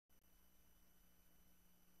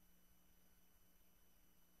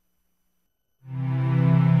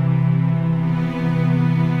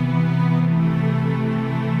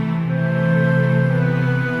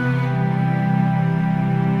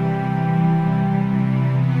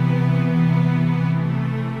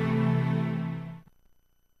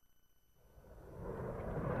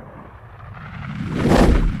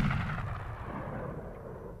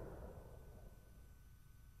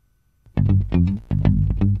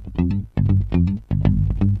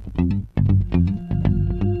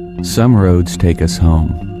Some roads take us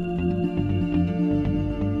home.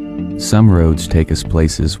 Some roads take us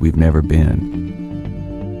places we've never been.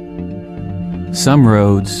 Some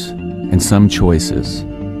roads and some choices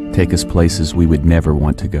take us places we would never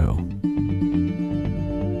want to go.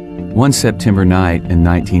 One September night in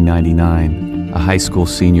 1999, a high school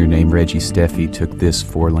senior named Jacqui took this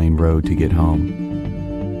 4-lane road to get home.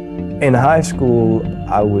 In high school,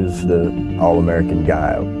 I was the all-American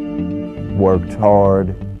guy. Worked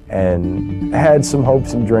hard and had some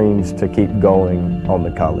hopes and dreams to keep going on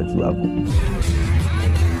the college level.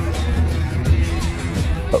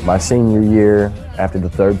 But my senior year, after the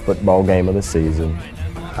 3rd football game of the season,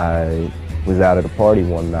 I was out at a party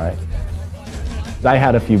one night. I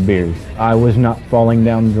had a few beers. I was not falling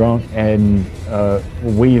down drunk and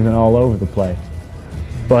weaving all over the place.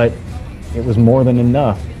 But it was more than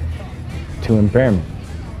enough to impair me.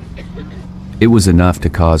 It was enough to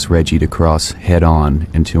cause Reggie to cross head-on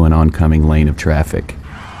into an oncoming lane of traffic.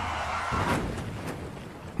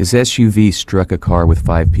 His SUV struck a car with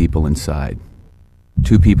 5 people inside.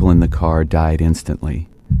 2 people in the car died instantly.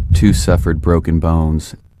 2 suffered broken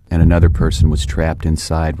bones, and another person was trapped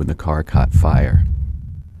inside when the car caught fire.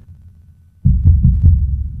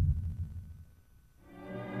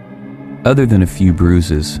 Other than a few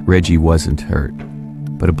bruises, Reggie wasn't hurt,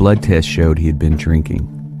 but a blood test showed he had been drinking.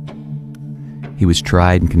 He was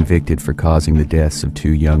tried and convicted for causing the deaths of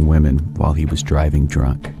 2 young women while he was driving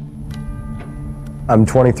drunk. I'm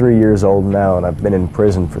 23 years old now, and I've been in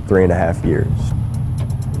prison for 3.5 years.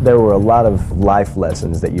 There were a lot of life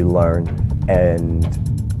lessons that you learn, and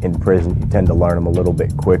in prison you tend to learn them a little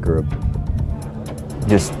bit quicker,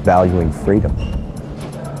 just valuing freedom.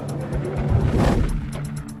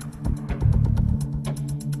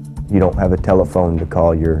 You don't have a telephone to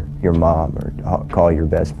call your mom or call your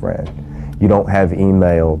best friend. You don't have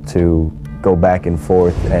email to go back and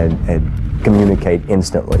forth and communicate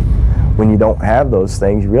instantly. When you don't have those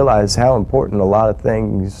things, you realize how important a lot of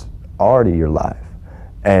things are to your life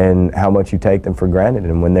and how much you take them for granted.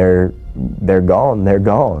 And when they're gone, they're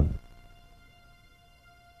gone.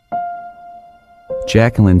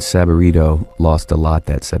 Jacqueline Saborito lost a lot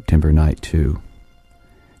that September night, too.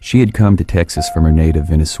 She had come to Texas from her native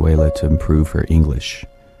Venezuela to improve her English.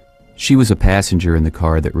 She was a passenger in the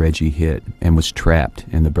car that Reggie hit and was trapped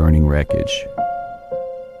in the burning wreckage.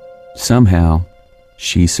 Somehow,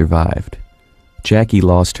 she survived. Jacqui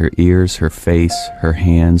lost her ears, her face, her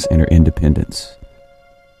hands, and her independence.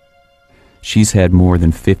 She's had more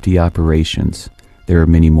than 50 operations. There are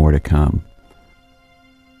many more to come.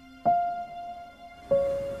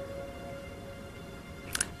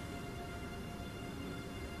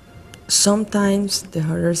 Sometimes the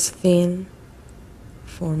hardest thing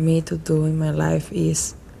for me to do in my life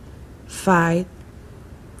is fight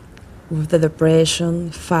with the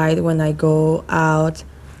depression, fight when I go out,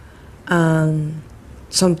 and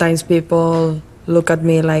sometimes people look at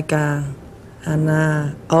me like an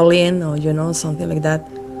alien or something like that.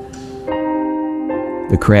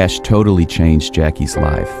 The crash totally changed Jacqui's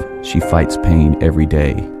life. She fights pain every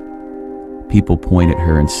day. People point at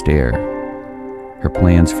her and stare. Her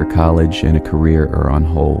plans for college and a career are on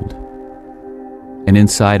hold. And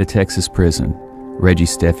inside a Texas prison,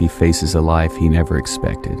 Jacqui faces a life he never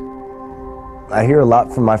expected. I hear a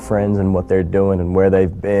lot from my friends and what they're doing and where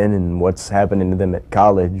they've been and what's happening to them at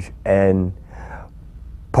college, and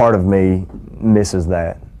part of me misses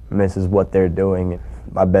that, misses what they're doing.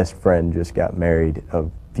 My best friend just got married a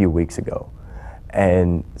few weeks ago,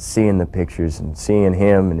 and seeing the pictures and seeing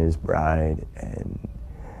him and his bride and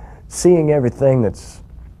seeing everything that's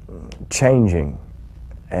changing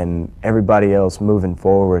and everybody else moving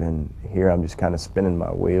forward, and here I'm just kind of spinning my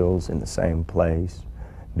wheels in the same place,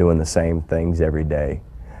 doing the same things every day,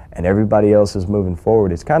 and everybody else is moving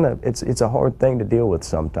forward. It's a hard thing to deal with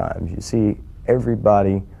sometimes. You see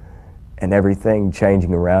everybody and everything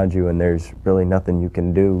changing around you, and there's really nothing you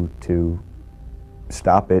can do to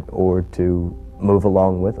stop it or to move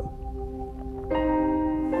along with them.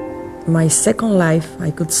 My second life, I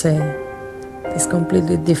could say, is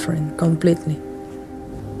completely different, completely.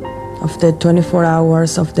 Of the 24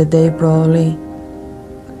 hours of the day, probably,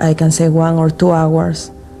 I can say 1 or 2 hours.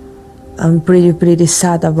 I'm pretty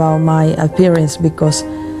sad about my appearance, because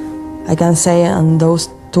I can say in those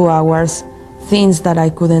 2 hours, things that I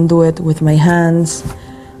couldn't do it with my hands,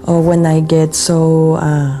 or when I get so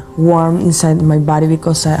warm inside my body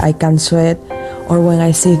because I can't sweat, or when I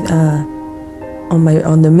sit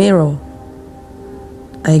on the mirror,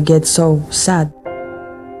 I get so sad.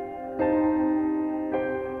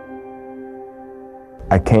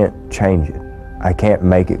 I can't change it. I can't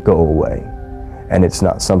make it go away. And it's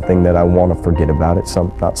not something that I want to forget about. It's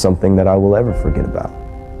not something that I will ever forget about.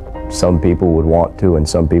 Some people would want to and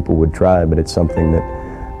some people would try, but it's something that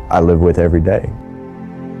I live with every day.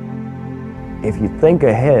 If you think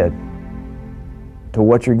ahead to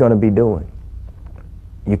what you're going to be doing,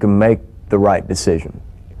 you can make the right decision.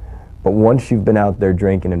 But once you've been out there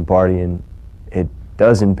drinking and partying, it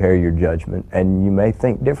does impair your judgment, and you may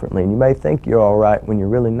think differently, and you may think you're all right when you're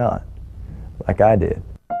really not, like I did.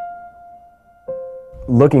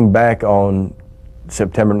 Looking back on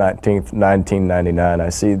September 19th,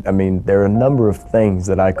 1999, there are a number of things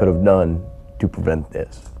that I could have done to prevent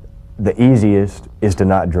this. The easiest is to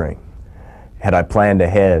not drink. Had I planned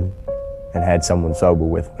ahead and had someone sober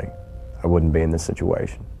with me, I wouldn't be in this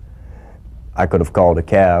situation. I could have called a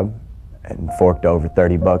cab and forked over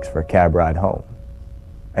 30 bucks for a cab ride home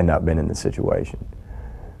and not been in this situation.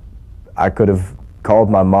 I could have called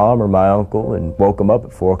my mom or my uncle and woke them up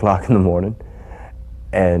at 4 o'clock in the morning,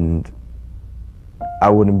 and I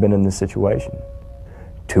wouldn't have been in this situation.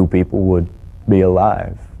 2 people would be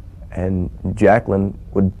alive, and Jacqueline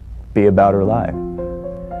would be about her life.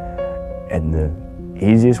 And the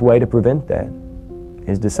easiest way to prevent that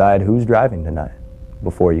is decide who's driving tonight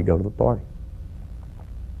before you go to the party.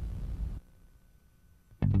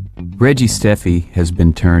 Reggie Steffi has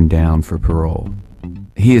been turned down for parole.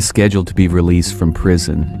 He is scheduled to be released from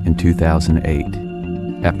prison in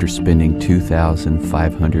 2008 after spending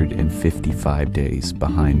 2,555 days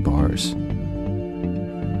behind bars.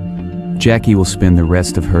 Jacqui will spend the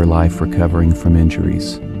rest of her life recovering from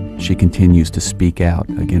injuries. She continues to speak out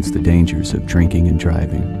against the dangers of drinking and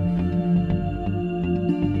driving.